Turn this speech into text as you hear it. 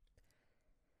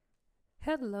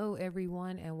Hello,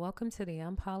 everyone, and welcome to the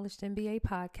Unpolished MBA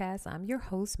podcast. I'm your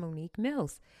host, Monique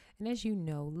Mills. And as you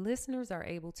know, listeners are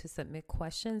able to submit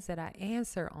questions that I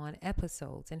answer on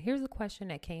episodes. And here's a question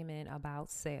that came in about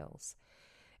sales.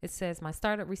 It says, my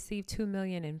startup received $2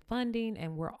 million in funding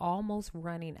and we're almost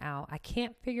running out. I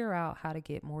can't figure out how to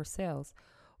get more sales.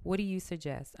 What do you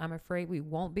suggest? I'm afraid we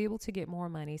won't be able to get more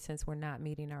money since we're not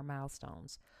meeting our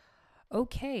milestones.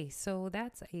 Okay, so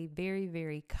that's a very,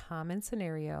 very common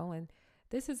scenario. And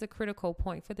this is a critical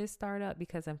point for this startup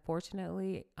because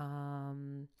unfortunately,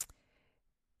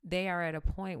 they are at a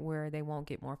point where they won't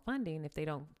get more funding if they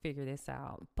don't figure this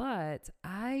out. But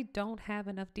I don't have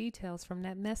enough details from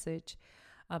that message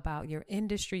about your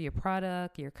industry, your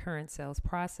product, your current sales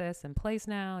process in place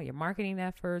now, your marketing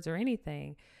efforts, or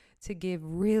anything to give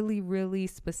really, really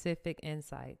specific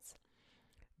insights.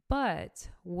 But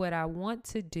what I want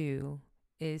to do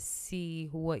is see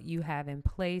what you have in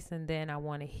place, and then I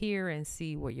want to hear and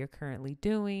see what you're currently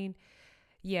doing.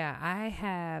 Yeah, I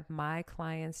have my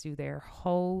clients do their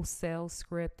whole sales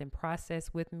script and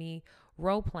process with me,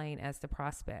 role playing as the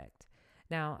prospect.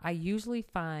 Now, I usually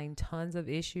find tons of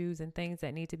issues and things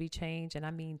that need to be changed, and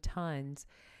I mean tons.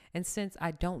 And since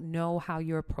I don't know how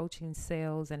you're approaching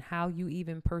sales and how you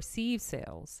even perceive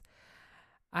sales,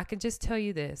 I can just tell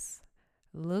you this.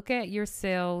 Look at your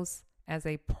sales as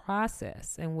a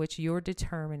process in which you're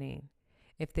determining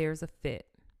if there's a fit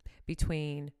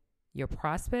between your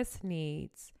prospect's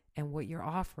needs and what you're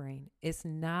offering. It's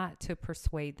not to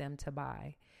persuade them to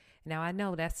buy. Now, I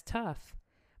know that's tough,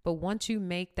 but once you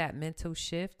make that mental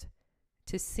shift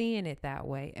to seeing it that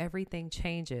way, everything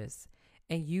changes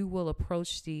and you will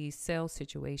approach these sales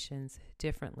situations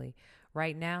differently.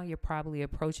 Right now, you're probably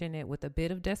approaching it with a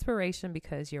bit of desperation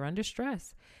because you're under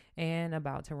stress and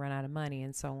about to run out of money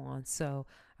and so on. So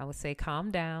I would say calm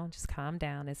down, just calm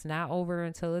down. It's not over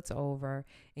until it's over,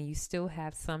 and you still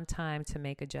have some time to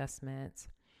make adjustments.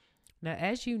 Now,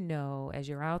 as you know, as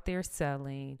you're out there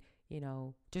selling,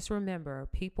 just remember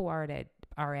people are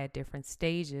at different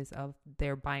stages of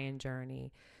their buying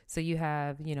journey. So you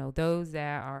have, those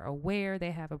that are aware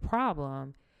they have a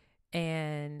problem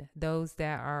and those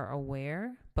that are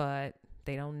aware, but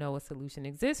they don't know a solution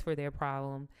exists for their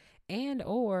problem and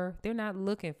or they're not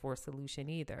looking for a solution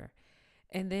either.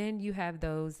 And then you have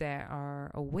those that are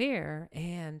aware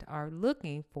and are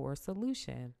looking for a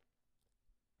solution.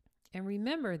 And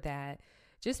remember that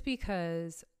just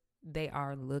because they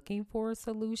are looking for a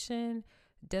solution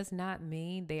does not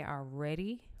mean they are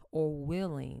ready or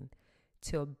willing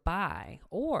to buy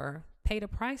or pay the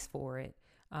price for it,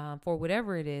 for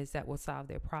whatever it is that will solve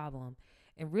their problem.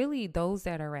 And really, those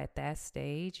that are at that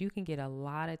stage, you can get a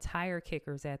lot of tire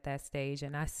kickers at that stage.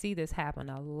 And I see this happen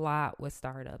a lot with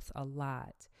startups, a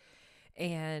lot.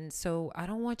 And so I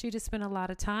don't want you to spend a lot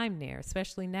of time there,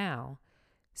 especially now.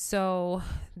 So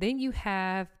then you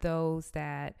have those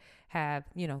that have,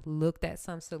 looked at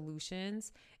some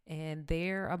solutions and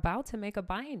they're about to make a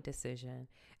buying decision.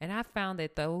 And I found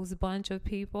that those bunch of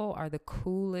people are the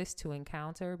coolest to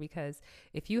encounter because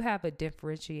if you have a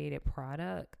differentiated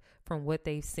product from what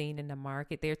they've seen in the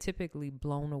market, they're typically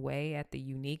blown away at the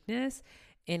uniqueness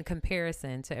in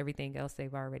comparison to everything else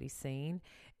they've already seen,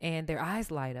 and their eyes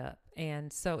light up.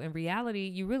 And so in reality,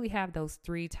 you really have those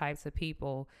three types of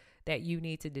people that you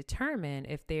need to determine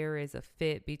if there is a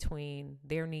fit between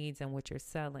their needs and what you're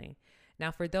selling.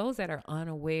 Now, for those that are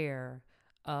unaware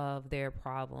of their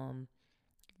problem,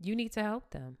 you need to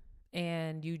help them.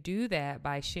 And you do that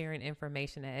by sharing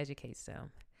information that educates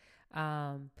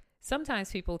them.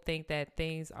 Sometimes people think that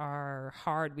things are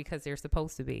hard because they're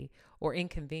supposed to be, or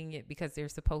inconvenient because they're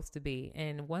supposed to be.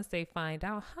 And once they find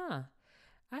out,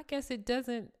 I guess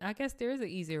there is an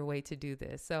easier way to do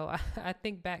this. So I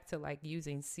think back to like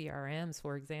using CRMs,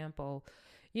 for example.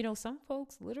 Some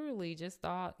folks literally just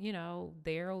thought,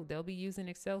 they'll be using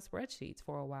Excel spreadsheets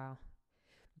for a while.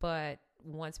 But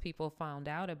once people found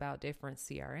out about different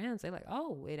CRMs, they're like,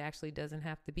 oh, it actually doesn't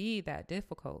have to be that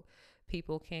difficult.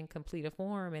 People can complete a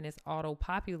form and it's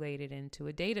auto-populated into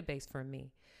a database for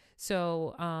me.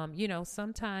 So,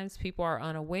 sometimes people are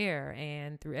unaware,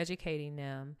 and through educating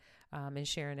them and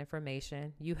sharing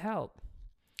information, you help.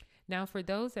 Now, for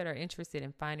those that are interested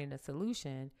in finding a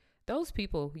solution, those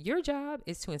people, your job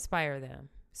is to inspire them.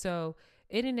 So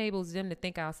it enables them to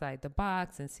think outside the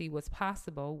box and see what's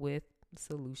possible with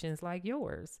solutions like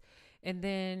yours. And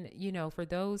then, for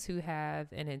those who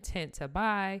have an intent to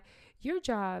buy, your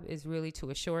job is really to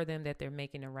assure them that they're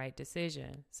making the right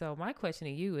decision. So my question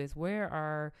to you is, where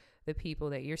are the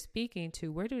people that you're speaking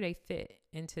to? Where do they fit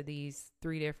into these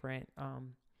three different,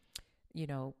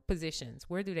 positions?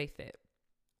 Where do they fit?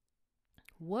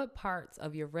 what parts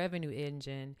of your revenue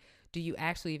engine do you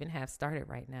actually even have started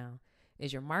right now?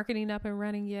 Is your marketing up and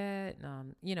running yet?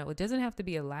 It doesn't have to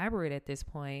be elaborate at this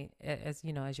point, as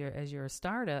you're a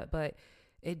startup, but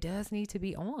it does need to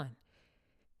be on.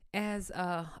 As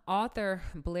author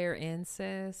Blair Enns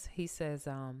says, he says,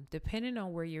 depending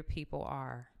on where your people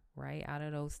are, right, out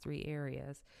of those three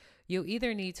areas, you'll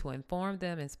either need to inform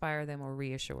them, inspire them, or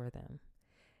reassure them.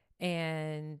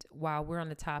 And while we're on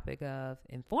the topic of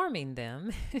informing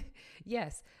them,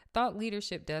 yes, thought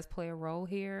leadership does play a role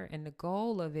here. And the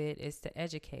goal of it is to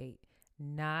educate,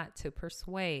 not to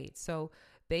persuade. So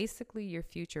basically, your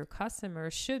future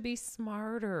customers should be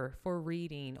smarter for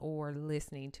reading or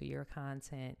listening to your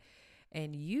content.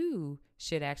 And you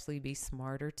should actually be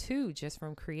smarter too, just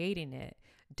from creating it.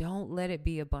 Don't let it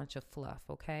be a bunch of fluff,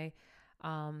 okay?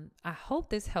 I hope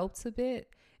this helps a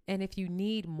bit. And if you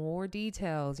need more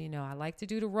details, I like to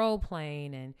do the role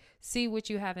playing and see what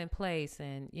you have in place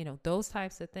and, those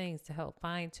types of things to help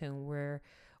fine tune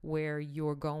where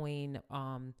you're going,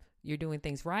 you're doing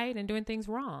things right and doing things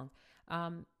wrong.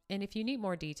 And if you need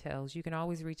more details, you can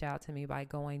always reach out to me by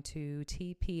going to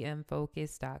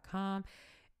tpmfocus.com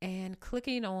and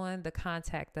clicking on the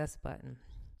Contact Us button.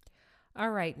 All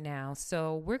right, now,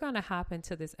 so we're going to hop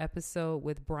into this episode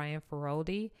with Brian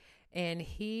Feroldi. And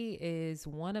he is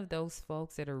one of those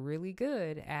folks that are really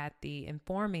good at the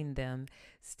informing them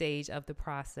stage of the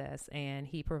process. And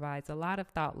he provides a lot of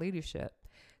thought leadership.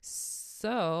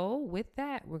 So with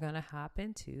that, we're going to hop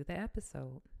into the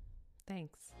episode.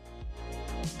 Thanks.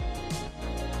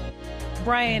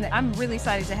 Brian, I'm really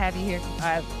excited to have you here.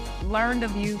 I learned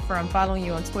of you from following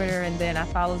you on Twitter, and then I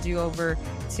followed you over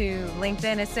to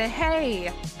LinkedIn and said,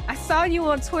 hey, I saw you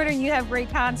on Twitter and you have great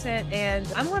content, and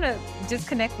I'm going to just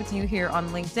connect with you here on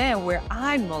LinkedIn where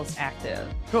I'm most active.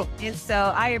 Cool. And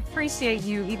so I appreciate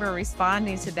you even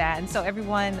responding to that. And so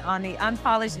everyone on the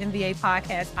Unpolished MBA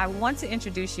podcast, I want to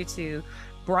introduce you to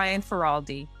Brian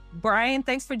Feroldi. Brian,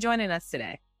 thanks for joining us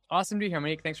today. Awesome to be here,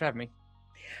 Monique. Thanks for having me.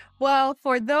 Well,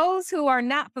 for those who are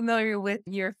not familiar with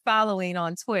your following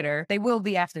on Twitter, they will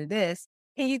be after this.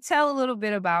 Can you tell a little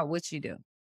bit about what you do?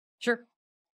 Sure.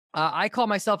 I call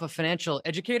myself a financial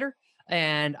educator,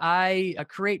 and I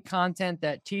create content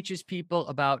that teaches people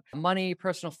about money,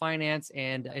 personal finance,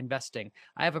 and investing.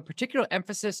 I have a particular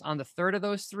emphasis on the third of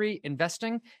those three,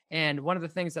 investing. And one of the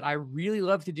things that I really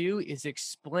love to do is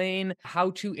explain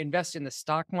how to invest in the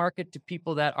stock market to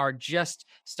people that are just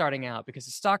starting out, because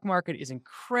the stock market is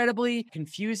incredibly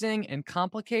confusing and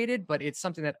complicated, but it's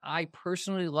something that I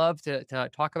personally love to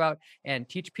talk about and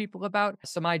teach people about.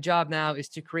 So my job now is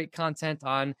to create content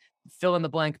on fill in the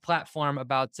blank platform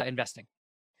about investing.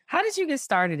 How did you get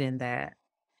started in that?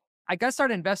 I got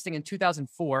started investing in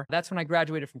 2004. That's when I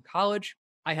graduated from college.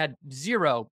 I had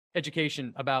zero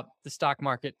education about the stock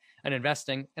market and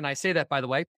investing. And I say that, by the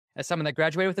way, as someone that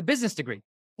graduated with a business degree.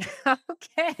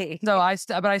 Okay. So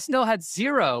but I still had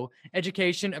zero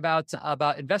education about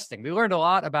investing. We learned a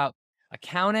lot about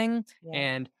accounting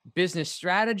and business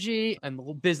strategy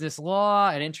and business law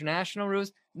and international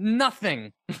rules.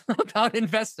 Nothing about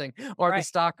investing or the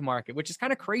stock market, which is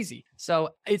kind of crazy. So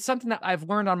it's something that I've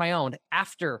learned on my own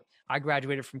after I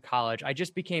graduated from college. I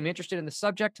just became interested in the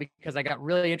subject because I got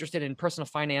really interested in personal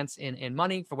finance and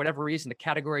money. For whatever reason, the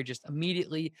category just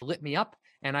immediately lit me up.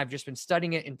 And I've just been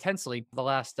studying it intensely for the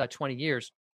last 20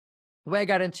 years. The way I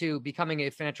got into becoming a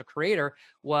financial creator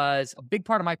was a big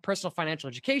part of my personal financial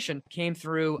education came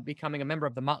through becoming a member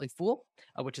of the Motley Fool,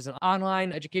 which is an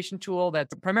online education tool that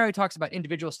primarily talks about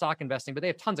individual stock investing, but they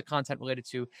have tons of content related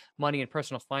to money and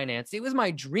personal finance. It was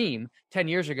my dream 10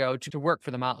 years ago to work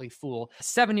for the Motley Fool.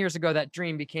 7 years ago, that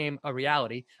dream became a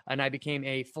reality, and I became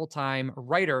a full-time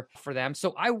writer for them.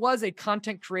 So I was a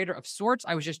content creator of sorts.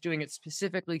 I was just doing it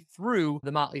specifically through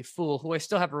the Motley Fool, who I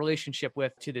still have a relationship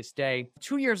with to this day.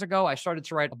 2 years ago, I started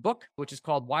to write a book, which is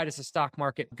called Why Does the Stock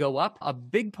Market Go Up? A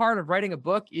big part of writing a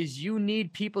book is you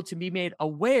need people to be made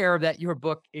aware that your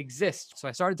book exists. So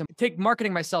I started to take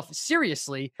marketing myself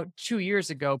seriously 2 years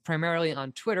ago, primarily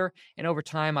on Twitter. And over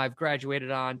time, I've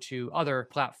graduated on to other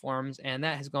platforms, and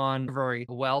that has gone very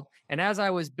well. And as I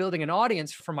was building an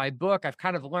audience for my book, I've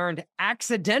kind of learned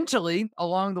accidentally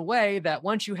along the way that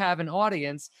once you have an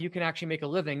audience, you can actually make a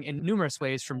living in numerous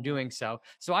ways from doing so.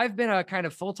 So I've been a kind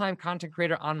of full-time content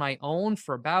creator on my own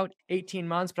for about 18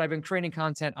 months, but I've been creating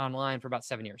content online for about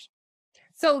 7 years.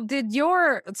 So did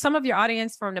some of your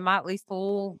audience from the Motley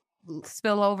Fool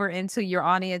spill over into your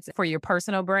audience for your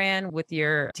personal brand with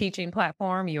your teaching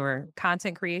platform, your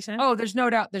content creation? Oh, there's no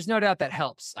doubt. There's no doubt that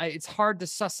helps. It's hard to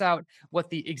suss out what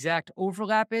the exact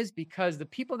overlap is because the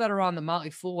people that are on the Motley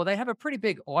Fool, well, they have a pretty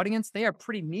big audience. They are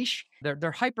pretty niche.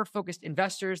 They're hyper-focused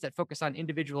investors that focus on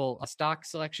individual stock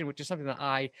selection, which is something that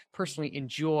I personally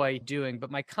enjoy doing.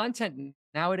 But my content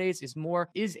nowadays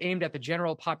is aimed at the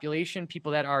general population,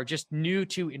 people that are just new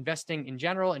to investing in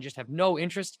general and just have no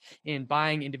interest in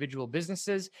buying individual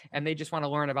businesses, and they just want to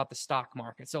learn about the stock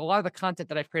market. So a lot of the content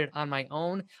that I've created on my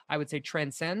own, I would say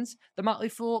transcends the Motley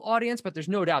Fool audience, but there's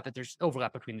no doubt that there's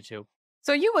overlap between the two.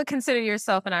 So you would consider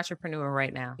yourself an entrepreneur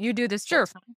right now? You do this? Sure.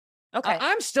 Okay.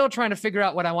 I'm still trying to figure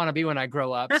out what I want to be when I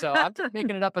grow up, so I'm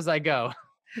making it up as I go.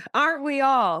 Aren't we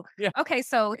all? Yeah. Okay,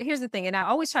 so here's the thing, and I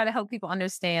always try to help people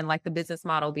understand like the business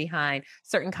model behind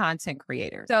certain content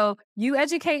creators. So you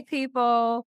educate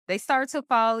people, they start to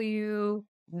follow you,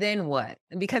 then what?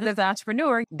 Because as an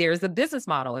entrepreneur, there's a business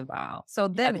model involved. So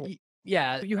then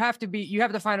Yeah, you have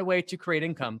to find a way to create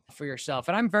income for yourself.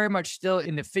 And I'm very much still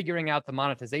in the figuring out the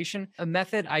monetization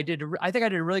method. I think I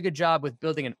did a really good job with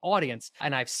building an audience,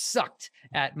 and I've sucked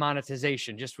at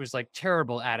monetization, just was like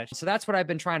terrible at it. So that's what I've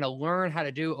been trying to learn how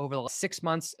to do over the last 6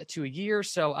 months to a year.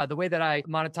 So the way that I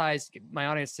monetize my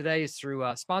audience today is through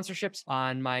sponsorships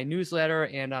on my newsletter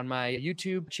and on my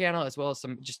YouTube channel, as well as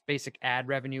some just basic ad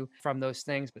revenue from those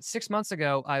things. But 6 months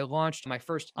ago, I launched my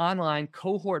first online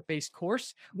cohort-based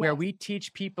course where we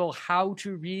teach people how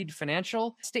to read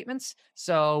financial statements.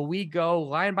 So we go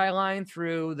line by line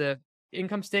through the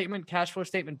income statement, cash flow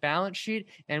statement, balance sheet,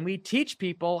 and we teach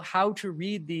people how to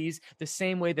read these the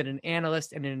same way that an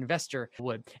analyst and an investor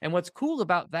would. And what's cool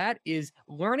about that is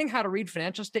learning how to read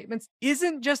financial statements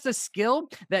isn't just a skill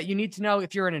that you need to know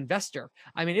if you're an investor.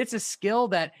 I mean, it's a skill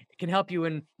that can help you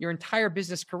in your entire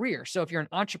business career. So if you're an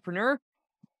entrepreneur,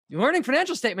 learning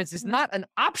financial statements is not an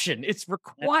option. It's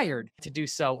required to do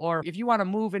so. Or if you want to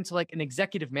move into like an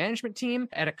executive management team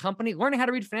at a company, learning how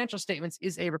to read financial statements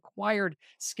is a required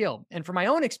skill. And from my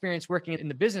own experience working in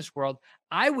the business world,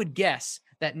 I would guess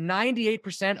that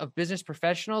 98% of business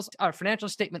professionals are financial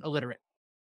statement illiterate.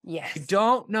 Yes. You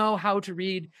don't know how to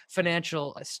read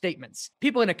financial statements.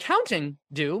 People in accounting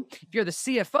do. If you're the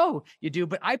CFO, you do.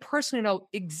 But I personally know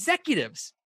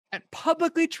executives at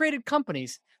publicly traded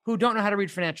companies who don't know how to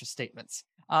read financial statements.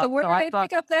 So where do they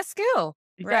pick up that skill?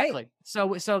 Exactly.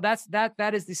 Right? So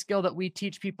that is the skill that we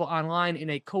teach people online in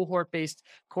a cohort-based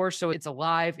course. So it's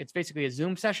it's basically a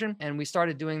Zoom session, and we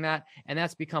started doing that, and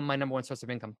that's become my number one source of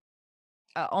income.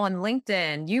 On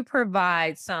LinkedIn, you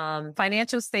provide some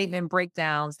financial statement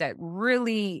breakdowns that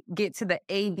really get to the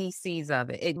ABCs of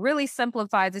it. It really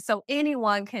simplifies it so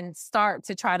anyone can start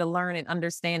to try to learn and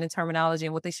understand the terminology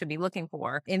and what they should be looking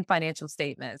for in financial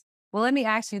statements. Well, let me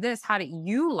ask you this. How did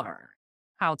you learn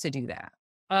how to do that?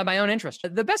 My own interest.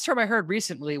 The best term I heard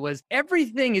recently was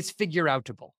everything is figure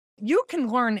outable. You can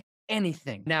learn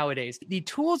anything nowadays. The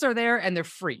tools are there and they're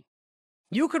free.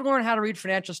 You could learn how to read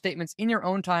financial statements in your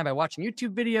own time by watching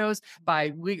YouTube videos,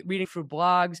 by reading through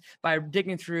blogs, by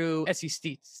digging through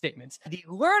SEC statements. The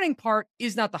learning part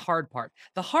is not the hard part.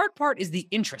 The hard part is the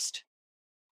interest.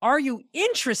 Are you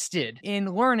interested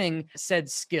in learning said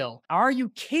skill? Are you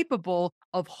capable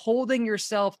of holding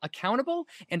yourself accountable?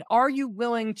 And are you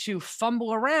willing to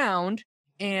fumble around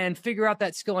and figure out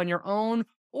that skill on your own?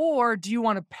 Or do you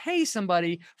want to pay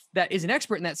somebody that is an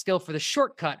expert in that skill for the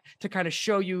shortcut to kind of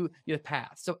show you the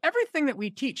path? So everything that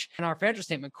we teach in our financial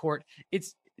statement court,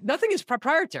 nothing is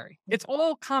proprietary. It's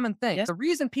all common things. Yes. The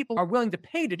reason people are willing to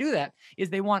pay to do that is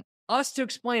they want us to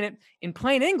explain it in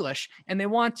plain English, and they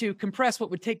want to compress what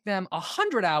would take them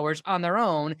 100 hours on their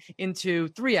own into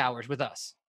 3 hours with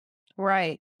us.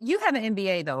 Right. You have an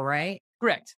MBA though, right?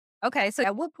 Correct. Okay. So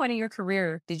at what point in your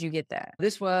career did you get that?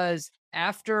 This was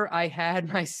after I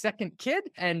had my second kid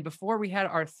and before we had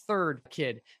our third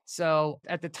kid. So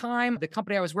at the time, the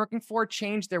company I was working for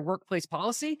changed their workplace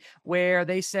policy where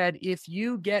they said, if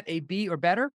you get a B or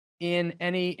better in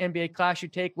any MBA class you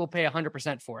take, we'll pay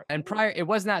 100% for it. And it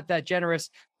was not that generous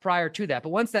prior to that. But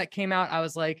once that came out, I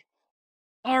was like,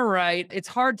 all right, it's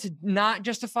hard to not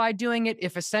justify doing it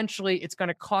if essentially it's going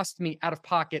to cost me out of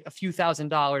pocket a few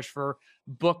 $1,000s for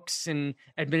books and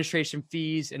administration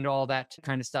fees and all that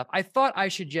kind of stuff. I thought I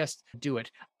should just do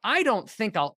it. I don't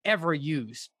think I'll ever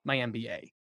use my MBA.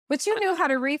 But you knew how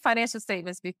to read financial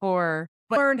statements before.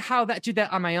 But I learned how to do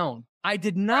that on my own. I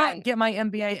did not get my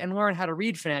MBA and learn how to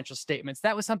read financial statements.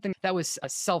 That was something that was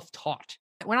self-taught.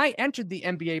 When I entered the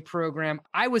MBA program,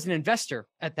 I was an investor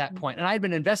at that point, and I had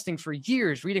been investing for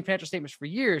years, reading financial statements for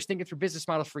years, thinking through business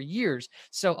models for years.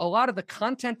 So a lot of the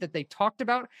content that they talked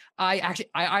about, I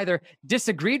either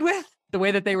disagreed with the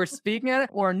way that they were speaking at it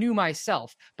or knew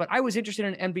myself. But I was interested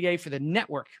in MBA for the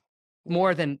network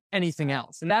more than anything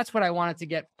else. And that's what I wanted to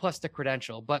get, plus the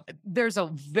credential. But there's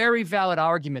a very valid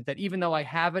argument that even though I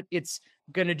have it, it's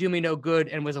going to do me no good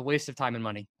and was a waste of time and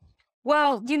money.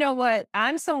 Well, you know what?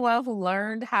 I'm someone who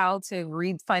learned how to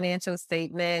read financial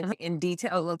statements in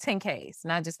detail, well, 10Ks,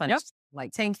 not just financial,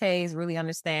 like 10Ks, really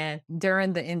understand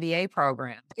during the MBA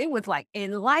program. It was like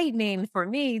enlightening for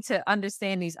me to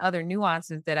understand these other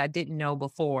nuances that I didn't know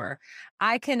before.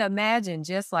 I can imagine,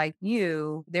 just like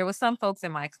you, there were some folks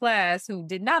in my class who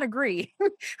did not agree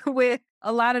with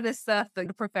a lot of the stuff that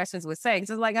the professors would say.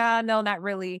 So it's like, no, not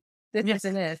really. This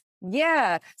and this.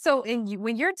 Yeah. So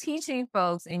when you're teaching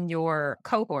folks in your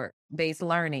cohort-based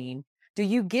learning, do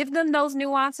you give them those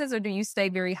nuances or do you stay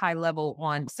very high level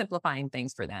on simplifying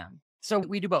things for them? So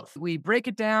we do both. We break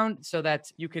it down so that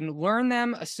you can learn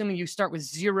them, assuming you start with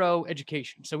zero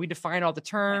education. So we define all the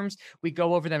terms. We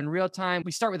go over them in real time.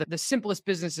 We start with the simplest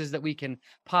businesses that we can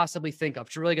possibly think of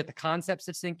to really get the concepts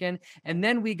to sink in. And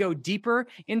then we go deeper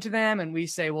into them and we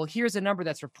say, well, here's a number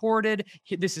that's reported.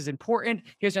 This is important.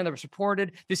 Here's another that's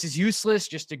reported. This is useless.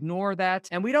 Just ignore that.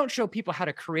 And we don't show people how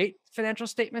to create financial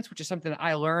statements, which is something that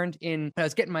I learned when I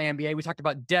was getting my MBA. We talked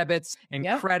about debits and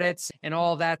credits and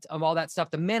all that stuff,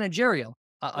 the managerial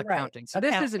accounting. So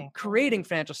this isn't creating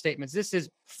financial statements. This is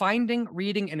finding,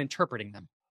 reading, and interpreting them.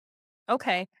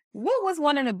 Okay. What was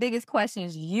one of the biggest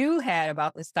questions you had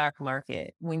about the stock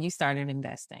market when you started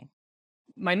investing?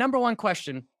 My number one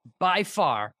question by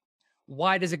far,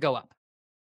 why does it go up?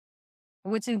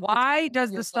 Why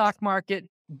does the stock market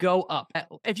go up?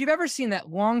 If you've ever seen that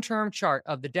long-term chart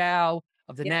of the Dow,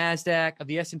 of the NASDAQ, of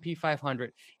the S&P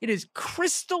 500, it is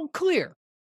crystal clear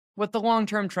what the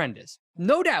long-term trend is.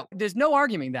 No doubt. There's no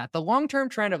arguing that. The long-term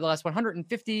trend of the last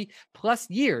 150 plus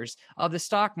years of the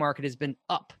stock market has been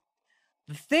up.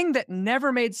 The thing that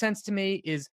never made sense to me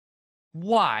is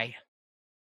why?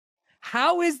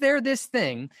 How is there this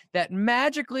thing that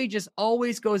magically just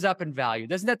always goes up in value?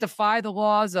 Doesn't that defy the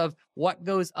laws of what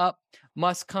goes up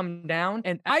must come down?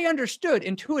 And I understood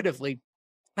intuitively,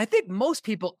 I think most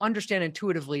people understand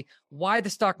intuitively why the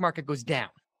stock market goes down.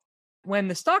 When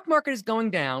the stock market is going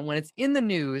down, when it's in the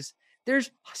news, there's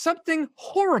something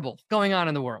horrible going on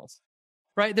in the world,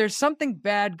 right? There's something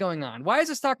bad going on. Why is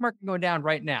the stock market going down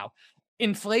right now?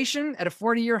 Inflation at a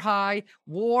 40-year high,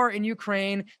 war in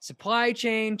Ukraine, supply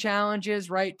chain challenges,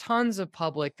 right? Tons of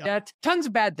public debt, tons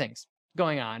of bad things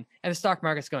going on, and the stock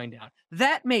market's going down.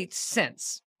 That made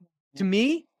sense to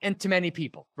me and to many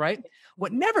people, right?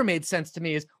 What never made sense to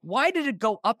me is why did it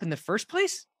go up in the first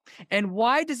place? And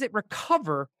why does it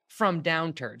recover from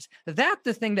downturns? That's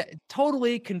the thing that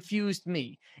totally confused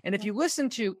me. And if you listen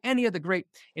to any of the great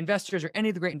investors or any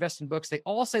of the great investing books, they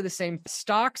all say the same.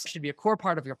 Stocks should be a core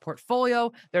part of your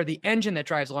portfolio. They're the engine that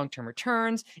drives long-term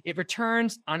returns. It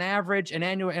returns on average an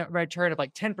annual return of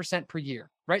like 10% per year,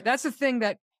 right? That's the thing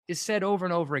that is said over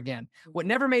and over again. What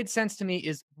never made sense to me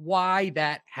is why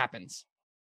that happens.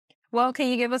 Well, can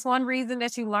you give us one reason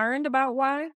that you learned about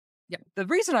why? Yeah, the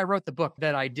reason I wrote the book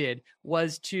that I did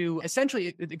was to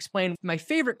essentially explain my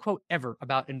favorite quote ever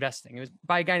about investing. It was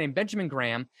by a guy named Benjamin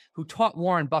Graham, who taught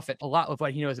Warren Buffett a lot of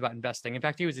what he knows about investing. In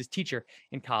fact, he was his teacher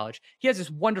in college. He has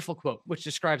this wonderful quote, which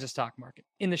describes the stock market.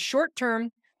 In the short term,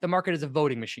 the market is a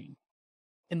voting machine.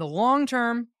 In the long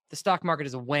term, the stock market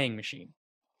is a weighing machine.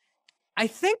 I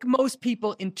think most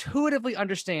people intuitively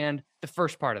understand the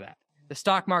first part of that. The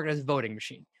stock market is a voting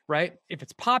machine, right? If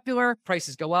it's popular,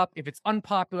 prices go up. If it's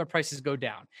unpopular, prices go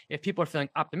down. If people are feeling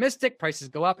optimistic, prices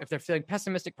go up. If they're feeling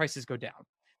pessimistic, prices go down.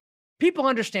 People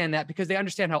understand that because they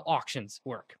understand how auctions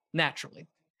work naturally.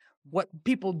 What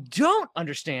people don't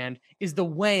understand is the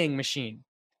weighing machine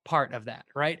part of that,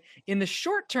 right? In the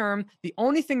short term, the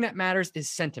only thing that matters is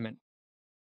sentiment.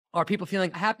 Are people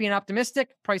feeling happy and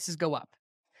optimistic? Prices go up.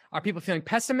 Are people feeling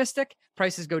pessimistic?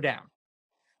 Prices go down.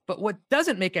 But what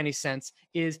doesn't make any sense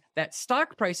is that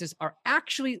stock prices are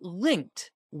actually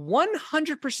linked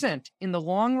 100% in the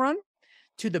long run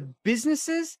to the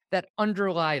businesses that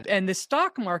underlie it. And the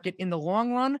stock market in the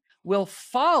long run will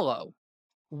follow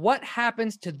what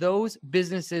happens to those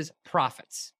businesses'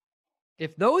 profits.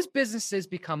 If those businesses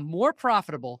become more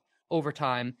profitable over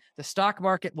time, the stock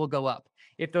market will go up.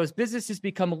 If those businesses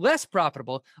become less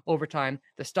profitable over time,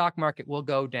 the stock market will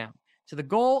go down. So the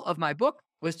goal of my book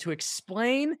was to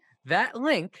explain that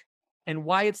link and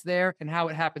why it's there and how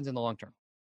it happens in the long term.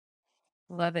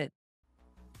 Love it.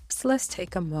 So let's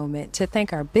take a moment to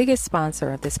thank our biggest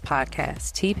sponsor of this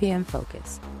podcast, TPM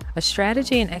Focus, a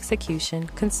strategy and execution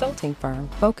consulting firm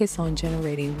focused on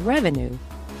generating revenue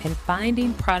and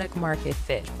finding product market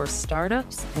fit for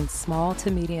startups and small to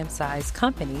medium-sized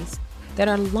companies that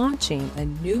are launching a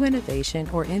new innovation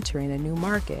or entering a new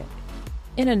market.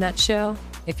 In a nutshell,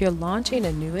 if you're launching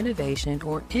a new innovation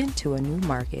or into a new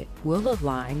market, we'll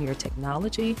align your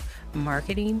technology,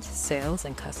 marketing, sales,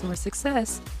 and customer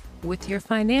success with your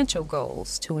financial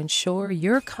goals to ensure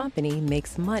your company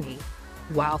makes money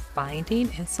while finding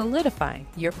and solidifying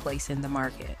your place in the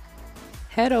market.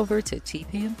 Head over to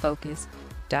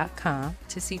tpmfocus.com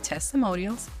to see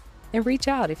testimonials and reach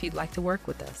out if you'd like to work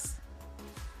with us.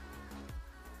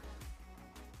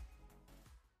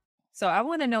 So I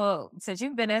want to know, since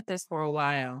you've been at this for a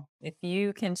while, if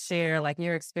you can share like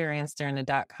your experience during the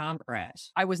dot-com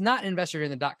crash. I was not an investor during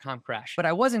the dot-com crash, but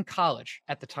I was in college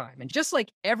at the time. And just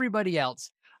like everybody else,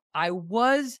 I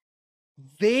was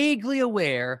vaguely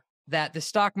aware that the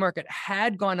stock market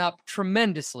had gone up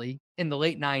tremendously in the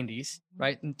late 90s,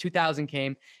 right? And 2000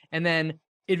 came, and then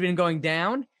it'd been going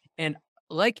down. And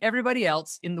like everybody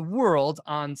else in the world,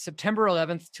 on September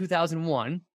 11th,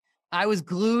 2001, I was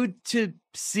glued to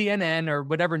CNN or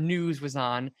whatever news was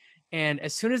on. And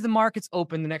as soon as the markets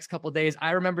opened the next couple of days,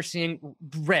 I remember seeing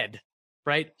red,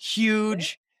 right?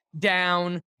 Huge,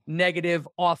 down, negative,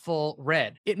 awful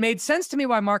red. It made sense to me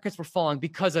why markets were falling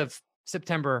because of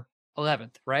September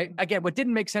 11th, right? Again, what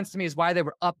didn't make sense to me is why they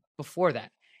were up before that.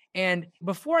 And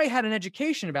before I had an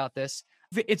education about this,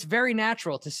 it's very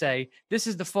natural to say, this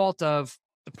is the fault of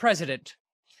the president.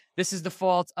 This is the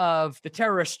fault of the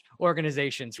terrorist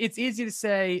organizations. It's easy to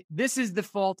say, this is the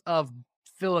fault of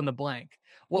fill in the blank.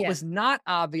 What was not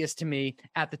obvious to me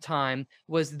at the time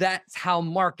was that's how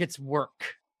markets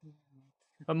work.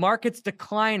 But markets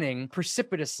declining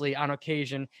precipitously on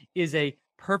occasion is a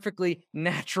perfectly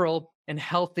natural and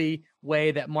healthy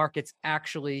way that markets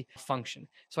actually function.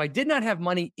 So I did not have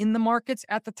money in the markets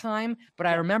at the time, but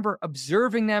I remember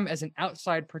observing them as an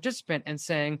outside participant and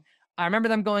saying, I remember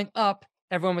them going up.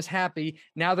 Everyone was happy.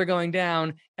 Now they're going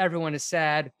down. Everyone is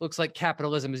sad. Looks like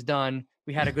capitalism is done.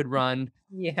 We had a good run.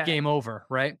 Game over,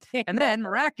 right? And then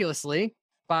miraculously,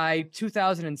 by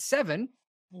 2007,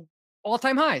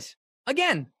 all-time highs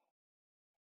again.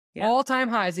 All-time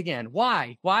highs again.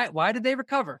 Why? Why did they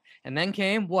recover? And then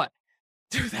came what?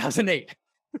 2008.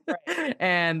 Right.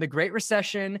 And the Great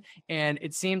Recession, and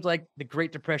it seemed like the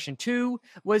Great Depression too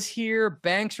was here.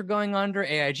 Banks were going under,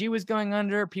 AIG was going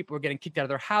under, people were getting kicked out of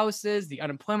their houses, the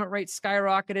unemployment rate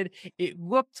skyrocketed. It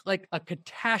looked like a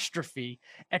catastrophe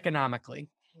economically.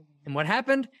 And what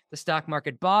happened? The stock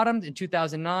market bottomed in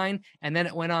 2009, and then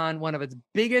it went on one of its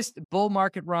biggest bull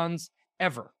market runs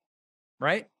ever,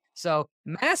 right? So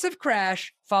massive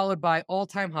crash followed by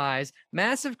all-time highs,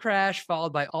 massive crash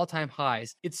followed by all-time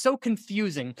highs. It's so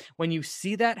confusing when you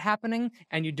see that happening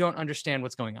and you don't understand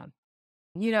what's going on.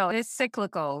 You know, it's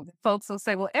cyclical. Folks will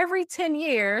say, well, every 10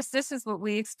 years, this is what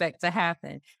we expect to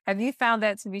happen. Have you found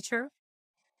that to be true?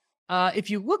 If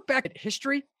you look back at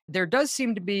history, there does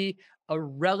seem to be a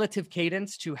relative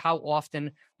cadence to how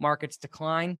often markets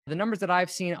decline. The numbers that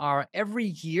I've seen are every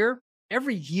year,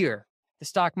 the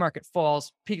stock market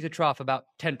falls peak to trough about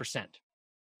 10%.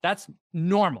 That's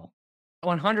normal,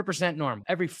 100% normal.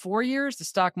 Every 4 years, the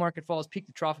stock market falls peak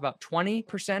to trough about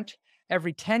 20%.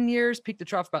 Every 10 years, peak to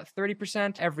trough about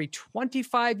 30%. Every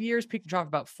 25 years, peak to trough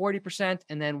about 40%.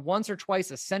 And then once or twice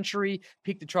a century,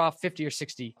 peak to trough 50 or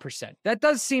 60%. That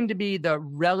does seem to be the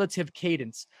relative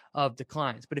cadence of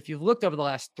declines. But if you've looked over the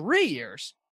last 3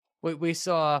 years, we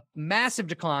saw massive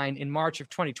decline in March of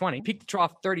 2020, peak to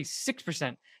trough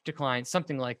 36% decline,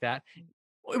 something like that.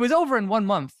 It was over in 1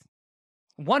 month.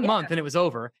 One month and it was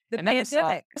over. And that's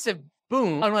a massive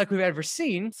boom, unlike we've ever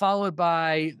seen, followed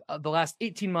by the last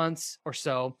 18 months or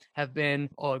so have been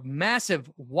a massive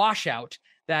washout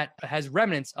that has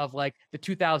remnants of like the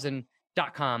 2000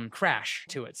 dot-com crash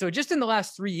to it. So just in the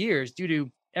last 3 years, due to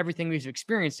everything we've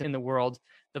experienced in the world,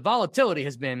 the volatility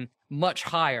has been much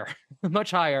higher,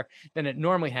 much higher than it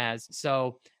normally has.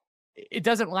 So it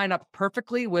doesn't line up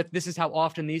perfectly with this is how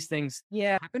often these things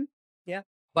happen. Yeah.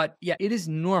 But yeah, it is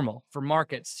normal for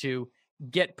markets to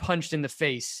get punched in the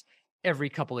face every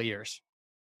couple of years.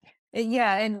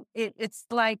 Yeah, and it's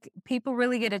like people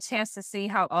really get a chance to see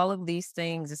how all of these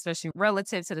things, especially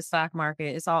relative to the stock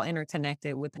market, it's all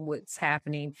interconnected with what's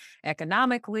happening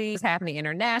economically, what's happening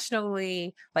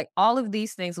internationally, like all of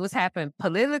these things, what's happened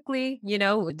politically, you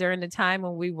know, during the time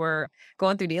when we were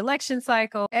going through the election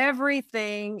cycle,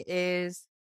 everything is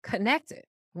connected.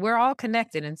 We're all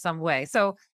connected in some way.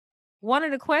 So one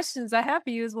of the questions I have for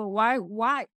you is, well,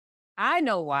 why? I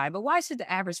know why, but why should the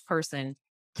average person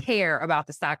care about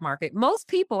the stock market? Most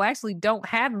people actually don't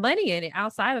have money in it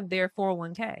outside of their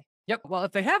 401k. Yep. Well,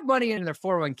 if they have money in their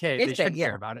 401k, they should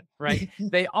care about it, right?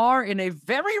 They are, in a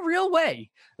very real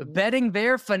way, betting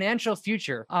their financial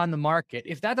future on the market.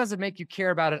 If that doesn't make you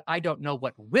care about it, I don't know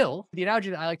what will. The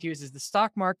analogy that I like to use is the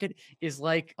stock market is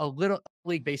like a little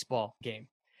league baseball game.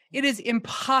 It is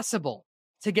impossible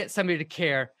to get somebody to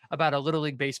care about a little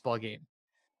league baseball game.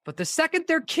 But the second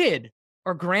their kid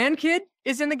or grandkid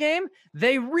is in the game,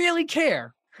 they really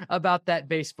care about that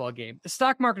baseball game. The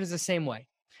stock market is the same way.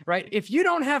 Right? If you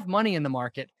don't have money in the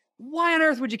market, why on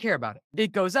earth would you care about it?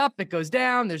 It goes up, it goes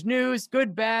down, there's news,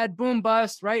 good, bad, boom,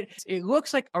 bust, right? It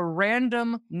looks like a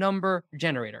random number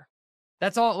generator.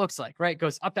 That's all it looks like, right? It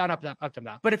goes up, down, up, down, up, down,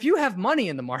 down. But if you have money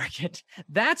in the market,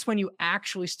 that's when you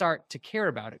actually start to care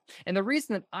about it. And the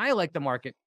reason that I like the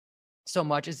market so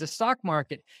much is the stock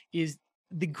market is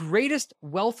the greatest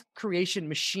wealth creation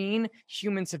machine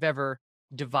humans have ever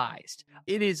devised.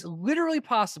 It is literally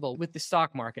possible with the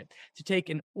stock market to take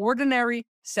an ordinary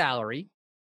salary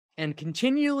and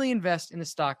continually invest in the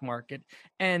stock market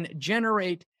and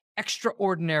generate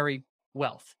extraordinary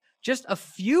wealth. Just a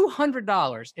few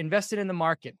 $100s invested in the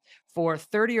market for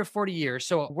 30 or 40 years,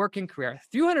 so a working career, a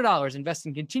few $100s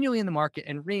invested continually in the market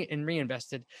and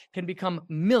reinvested can become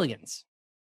millions.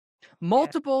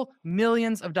 Multiple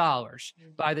millions of dollars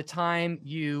by the time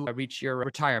you reach your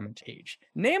retirement age.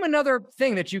 Name another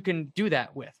thing that you can do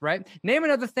that with, right? Name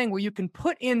another thing where you can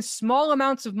put in small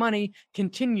amounts of money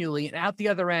continually and out the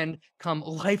other end come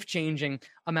life-changing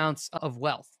amounts of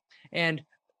wealth. And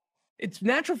it's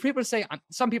natural for people to say,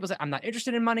 some people say, I'm not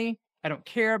interested in money. I don't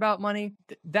care about money.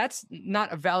 That's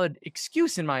not a valid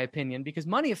excuse, in my opinion, because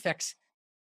money affects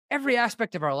every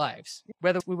aspect of our lives,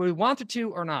 whether we want it to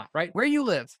or not, right? Where you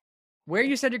live, where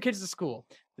you send your kids to school,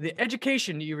 the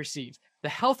education you receive, the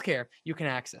healthcare you can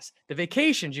access, the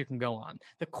vacations you can go on,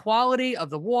 the quality of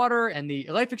the water and the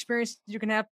life experience you can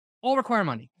have, all require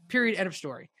money, period, end of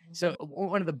story. So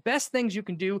one of the best things you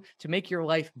can do to make your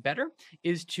life better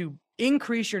is to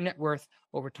increase your net worth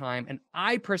over time. And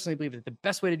I personally believe that the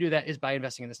best way to do that is by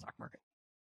investing in the stock market.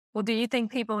 Well, do you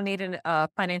think people need a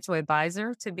financial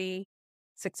advisor to be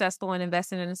successful in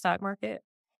investing in the stock market?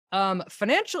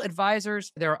 Financial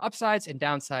advisors, there are upsides and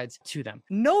downsides to them.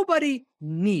 Nobody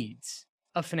needs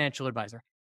a financial advisor.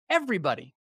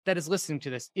 Everybody that is listening to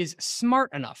this is smart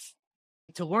enough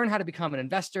to learn how to become an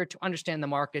investor, to understand the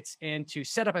markets, and to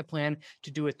set up a plan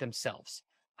to do it themselves.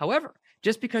 However,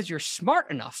 just because you're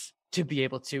smart enough to be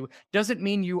able to doesn't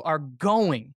mean you are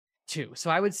going to. So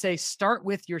I would say start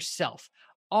with yourself.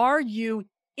 Are you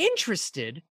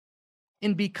interested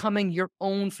in becoming your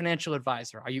own financial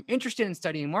advisor? Are you interested in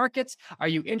studying markets? Are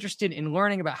you interested in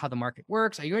learning about how the market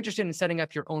works? Are you interested in setting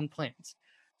up your own plans?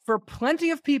 For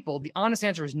plenty of people, the honest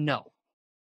answer is no.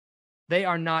 They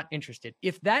are not interested.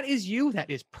 If that is you, that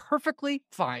is perfectly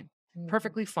fine.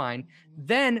 Perfectly fine.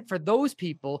 Then for those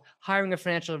people, hiring a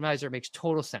financial advisor makes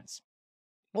total sense.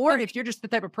 Or if you're just the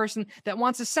type of person that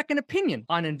wants a second opinion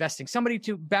on investing, somebody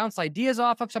to bounce ideas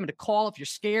off of, somebody to call if you're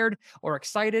scared or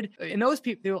excited, in those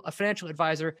people, a financial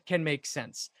advisor can make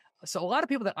sense. So a lot of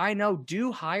people that I know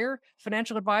do hire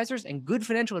financial advisors, and good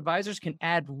financial advisors can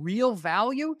add real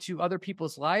value to other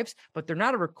people's lives, but they're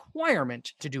not a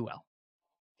requirement to do well.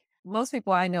 Most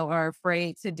people I know are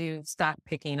afraid to do stock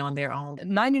picking on their own.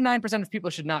 99% of people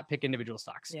should not pick individual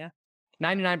stocks. Yeah.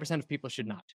 99% of people should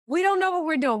not. We don't know what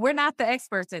we're doing. We're not the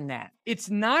experts in that. It's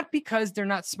not because they're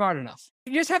not smart enough.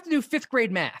 You just have to do 5th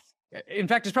grade math. In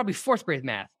fact, it's probably 4th grade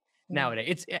math nowadays.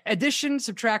 It's addition,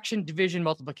 subtraction, division,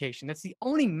 multiplication. That's the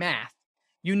only math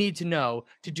you need to know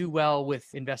to do well with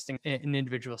investing in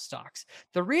individual stocks.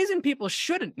 The reason people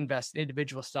shouldn't invest in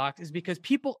individual stocks is because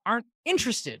people aren't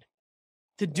interested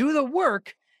to do the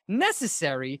work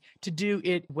necessary to do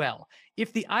it well.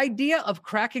 If the idea of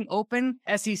cracking open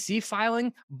SEC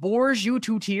filing bores you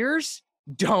to tears,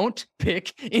 don't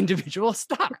pick individual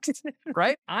stocks,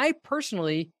 right? I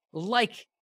personally like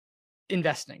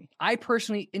investing. I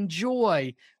personally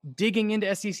enjoy digging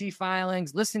into SEC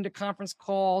filings, listening to conference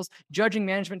calls, judging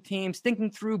management teams,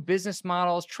 thinking through business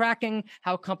models, tracking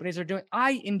how companies are doing.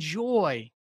 I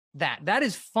enjoy that. That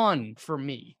is fun for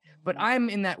me. But I'm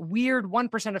in that weird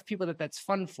 1% of people that's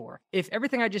fun for. If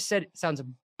everything I just said sounds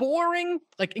boring,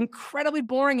 like incredibly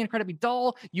boring, incredibly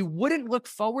dull, you wouldn't look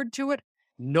forward to it,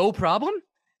 no problem.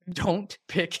 Don't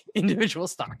pick individual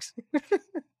stocks.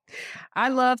 I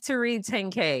love to read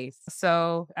 10Ks.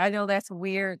 So I know that's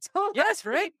weird. Yes,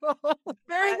 right?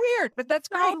 Very weird, but that's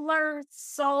great. I learned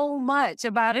so much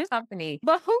about a company.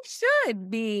 But who should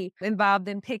be involved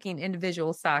in picking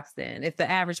individual stocks then? If the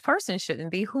average person shouldn't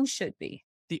be, who should be?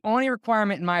 The only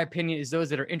requirement, in my opinion, is those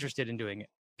that are interested in doing it,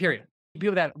 period.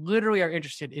 People that literally are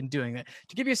interested in doing that.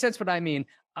 To give you a sense of what I mean,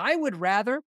 I would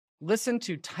rather listen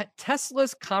to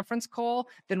Tesla's conference call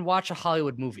than watch a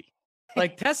Hollywood movie.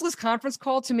 Like Tesla's conference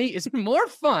call to me is more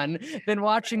fun than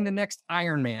watching the next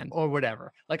Iron Man or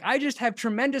whatever. Like I just have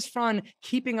tremendous fun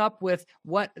keeping up with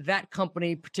what that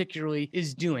company particularly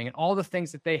is doing and all the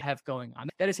things that they have going on.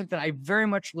 That is something I very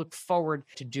much look forward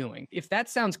to doing. If that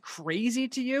sounds crazy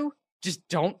to you, just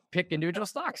don't pick individual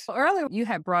stocks. Earlier, you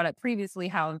had brought up previously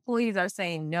how employees are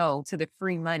saying no to the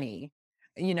free money,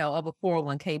 of a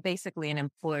 401k, basically an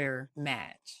employer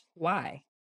match. Why?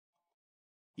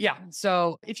 Yeah.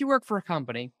 So if you work for a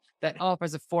company that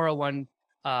offers a 401k,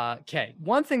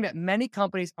 one thing that many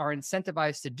companies are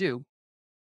incentivized to do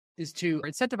is to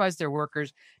incentivize their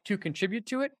workers to contribute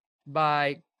to it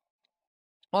by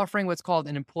offering what's called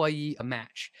an employee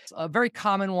match. A very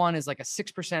common one is like a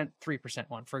 6%, 3%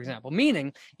 one, for example,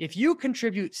 meaning if you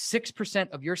contribute 6%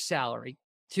 of your salary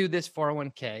to this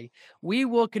 401k, we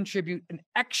will contribute an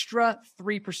extra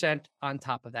 3% on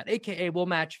top of that, AKA we'll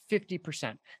match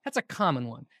 50%. That's a common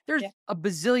one. There's a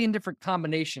bazillion different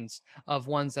combinations of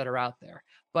ones that are out there.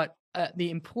 But the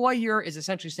employer is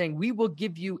essentially saying, we will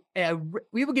give you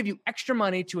extra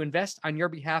money to invest on your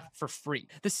behalf for free.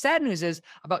 The sad news is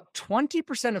about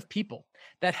 20% of people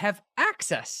that have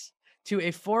access to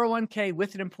a 401k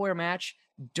with an employer match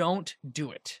don't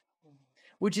do it,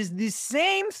 which is the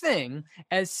same thing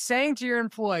as saying to your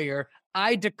employer,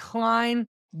 I decline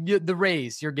the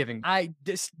raise you're giving. I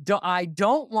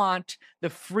don't want the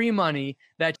free money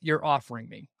that you're offering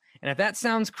me. And if that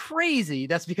sounds crazy,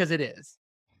 that's because it is.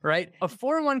 Right? A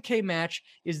 401k match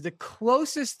is the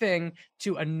closest thing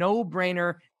to a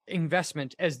no-brainer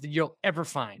investment as you'll ever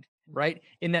find, right?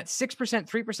 In that 6%,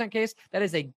 3% case, that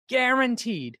is a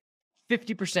guaranteed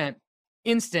 50%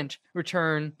 instant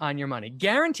return on your money.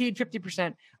 Guaranteed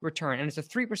 50% return. And it's a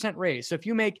 3% raise. So if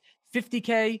you make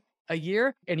 50K a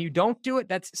year and you don't do it,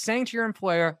 that's saying to your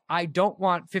employer, I don't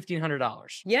want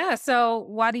 $1,500. Yeah. So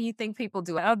why do you think people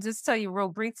do it? I'll just tell you real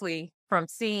briefly from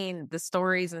seeing the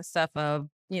stories and stuff of,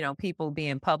 people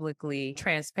being publicly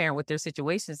transparent with their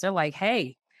situations. They're like,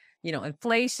 hey,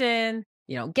 inflation,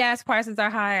 gas prices are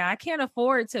high. I can't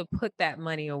afford to put that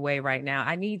money away right now.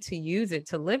 I need to use it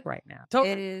to live right now.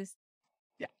 Totally. It is.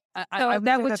 Yeah. So is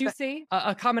that what you see?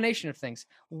 A combination of things.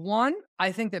 One,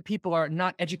 I think that people are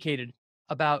not educated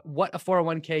about what a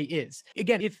 401k is.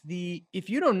 Again, if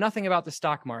you know nothing about the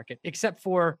stock market, except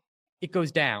for it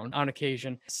goes down on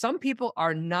occasion, some people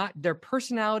their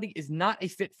personality is not a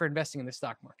fit for investing in the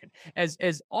stock market.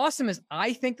 As awesome as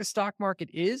I think the stock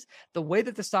market is, the way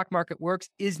that the stock market works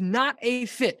is not a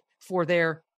fit for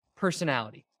their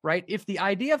personality, right? If the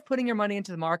idea of putting your money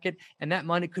into the market and that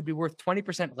money could be worth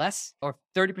 20% less or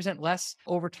 30% less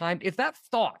over time, if that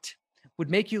thought would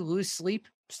make you lose sleep,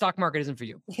 stock market isn't for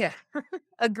you. Yeah,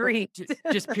 agreed.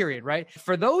 Just period, right?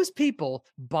 For those people,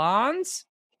 bonds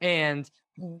and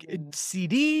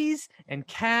CDs and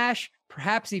cash,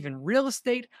 perhaps even real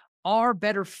estate, are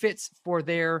better fits for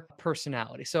their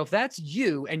personality. So if that's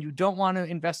you and you don't want to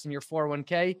invest in your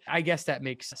 401k, I guess that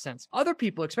makes sense. Other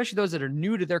people, especially those that are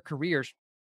new to their careers,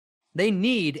 they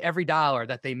need every dollar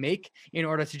that they make in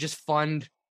order to just fund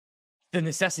the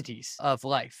necessities of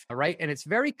life, right? And it's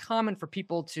very common for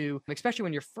people to, especially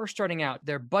when you're first starting out,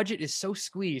 their budget is so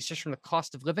squeezed just from the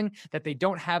cost of living that they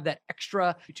don't have that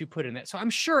extra to put in it. So I'm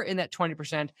sure in that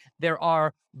 20%, there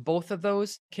are both of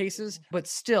those cases, but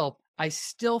still, I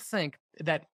still think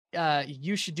that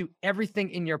you should do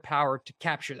everything in your power to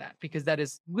capture that, because that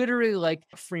is literally like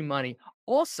free money.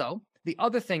 Also, the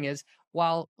other thing is,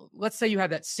 while let's say you have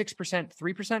that 6%,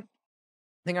 3%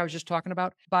 thing I was just talking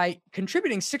about, by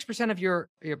contributing 6% of your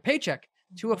paycheck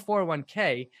to a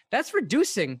 401k, that's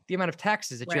reducing the amount of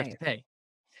taxes that you have to pay.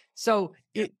 So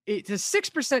it's a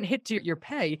 6% hit to your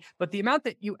pay, but the amount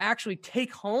that you actually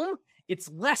take home,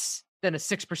 it's less than a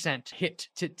 6% hit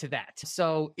to that.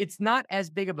 So it's not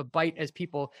as big of a bite as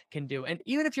people can do. And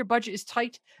even if your budget is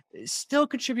tight, still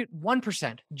contribute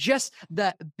 1%. Just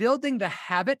building the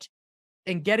habit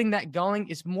and getting that going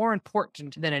is more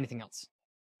important than anything else.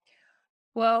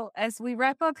 Well, as we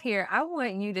wrap up here, I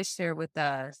want you to share with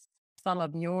us some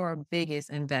of your biggest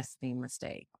investing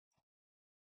mistakes.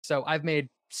 So I've made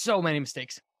so many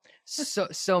mistakes,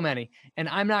 so many. And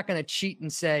I'm not going to cheat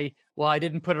and say, well, I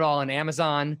didn't put it all on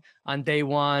Amazon on day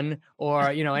one or,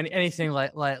 anything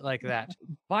like that.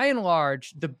 By and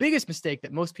large, the biggest mistake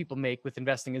that most people make with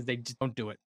investing is they just don't do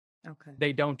it. Okay.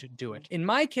 They don't do it. In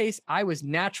my case, I was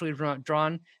naturally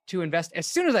drawn to invest. As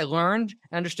soon as I learned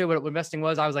and understood what investing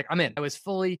was, I was like, I'm in. I was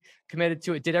fully committed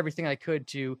to it, did everything I could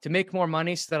to make more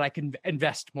money so that I can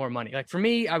invest more money. Like for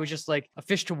me, I was just like a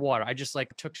fish to water. I just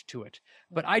like took to it.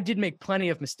 But I did make plenty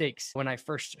of mistakes when I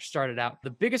first started out.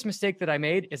 The biggest mistake that I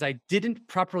made is I didn't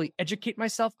properly educate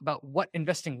myself about what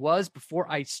investing was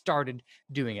before I started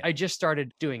doing it. I just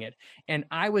started doing it. And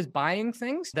I was buying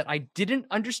things that I didn't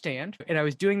understand, and I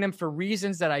was doing them for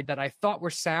reasons that I thought were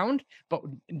sound, but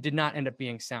did not end up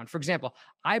being sound. For example,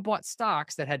 I bought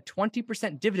stocks that had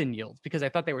 20% dividend yields because I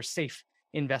thought they were safe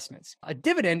investments. A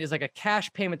dividend is like a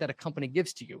cash payment that a company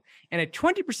gives to you. And a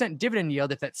 20% dividend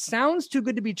yield, if that sounds too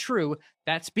good to be true,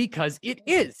 that's because it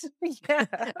is. Yeah.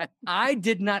 I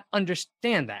did not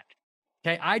understand that.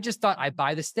 Okay. I just thought I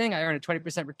buy this thing, I earn a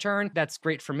 20% return. That's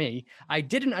great for me. I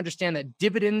didn't understand that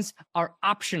dividends are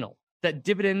optional, that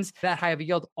dividends that high of a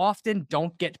yield often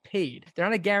don't get paid. They're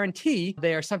not a guarantee.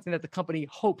 They are something that the company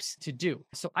hopes to do.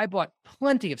 So I bought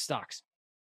plenty of stocks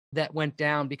that went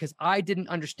down because I didn't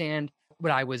understand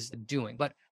what I was doing.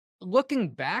 But looking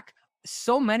back,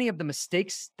 so many of the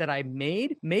mistakes that I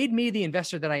made me the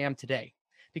investor that I am today.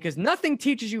 Because nothing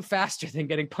teaches you faster than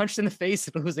getting punched in the face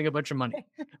and losing a bunch of money,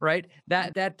 right?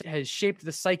 That has shaped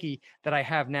the psyche that I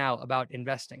have now about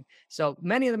investing. So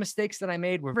many of the mistakes that I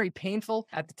made were very painful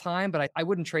at the time, but I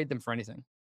wouldn't trade them for anything.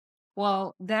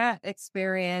 Well, that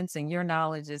experience and your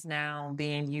knowledge is now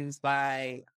being used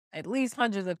by at least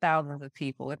hundreds of thousands of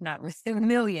people, if not a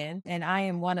million. And I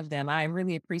am one of them. I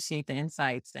really appreciate the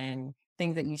insights and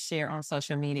things that you share on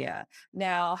social media.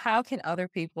 Now, how can other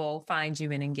people find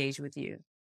you and engage with you?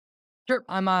 Sure.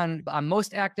 I'm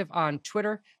most active on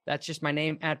Twitter. That's just my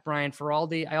name,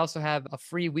 @BrianFeroldi. I also have a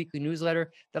free weekly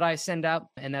newsletter that I send out,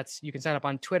 and you can sign up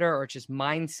on Twitter, or it's just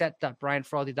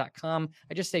mindset.brianferoldi.com.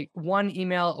 I just say one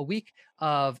email a week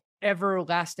of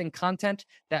everlasting content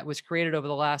that was created over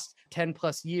the last 10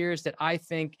 plus years that I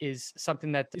think is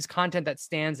something that is content that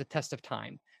stands the test of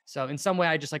time. So in some way,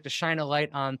 I just like to shine a light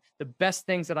on the best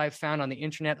things that I've found on the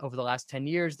internet over the last 10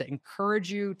 years that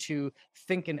encourage you to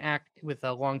think and act with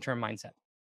a long-term mindset.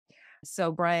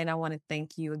 So, Brian, I want to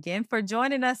thank you again for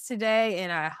joining us today,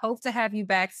 and I hope to have you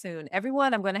back soon.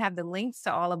 Everyone, I'm going to have the links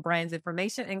to all of Brian's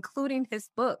information, including his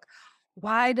book,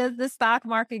 Why Does the Stock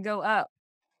Market Go Up?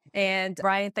 And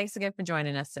Brian, thanks again for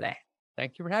joining us today.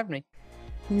 Thank you for having me.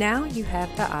 Now you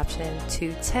have the option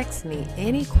to text me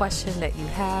any question that you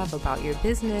have about your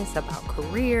business, about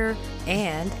career,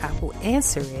 and I will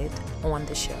answer it on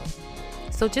the show.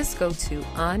 So just go to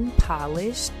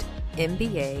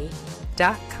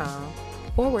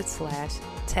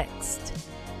unpolishedmba.com/text.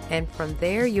 And from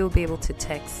there, you'll be able to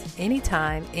text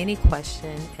anytime, any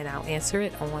question, and I'll answer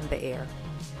it on the air.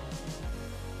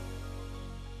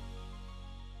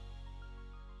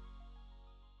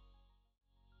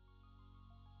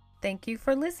 Thank you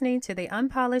for listening to the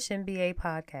Unpolished MBA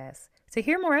podcast. To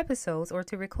hear more episodes or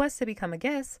to request to become a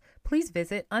guest, please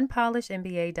visit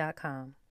unpolishedmba.com.